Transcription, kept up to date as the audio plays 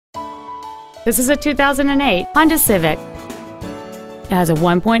This is a 2008 Honda Civic. It has a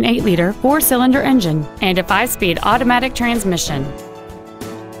 1.8-liter four-cylinder engine and a 5-speed automatic transmission.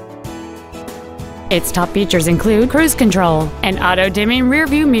 Its top features include cruise control, an auto-dimming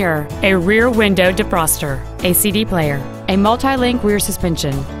rear-view mirror, a rear window defroster, a CD player, a multi-link rear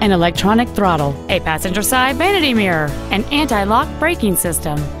suspension, an electronic throttle, a passenger side vanity mirror, an anti-lock braking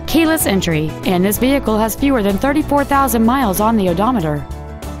system, keyless entry, and this vehicle has fewer than 34,000 miles on the odometer.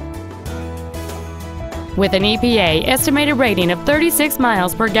 With an EPA estimated rating of 36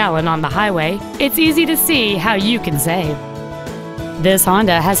 miles per gallon on the highway, it's easy to see how you can save. This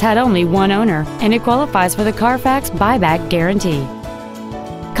Honda has had only one owner, and it qualifies for the Carfax buyback guarantee.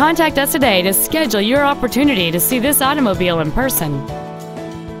 Contact us today to schedule your opportunity to see this automobile in person.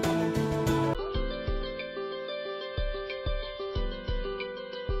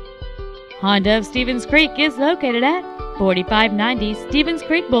 Honda of Stevens Creek is located at 4590 Stevens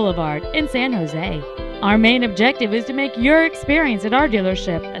Creek Boulevard in San Jose. Our main objective is to make your experience at our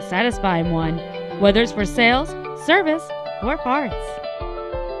dealership a satisfying one, whether it's for sales, service, or parts.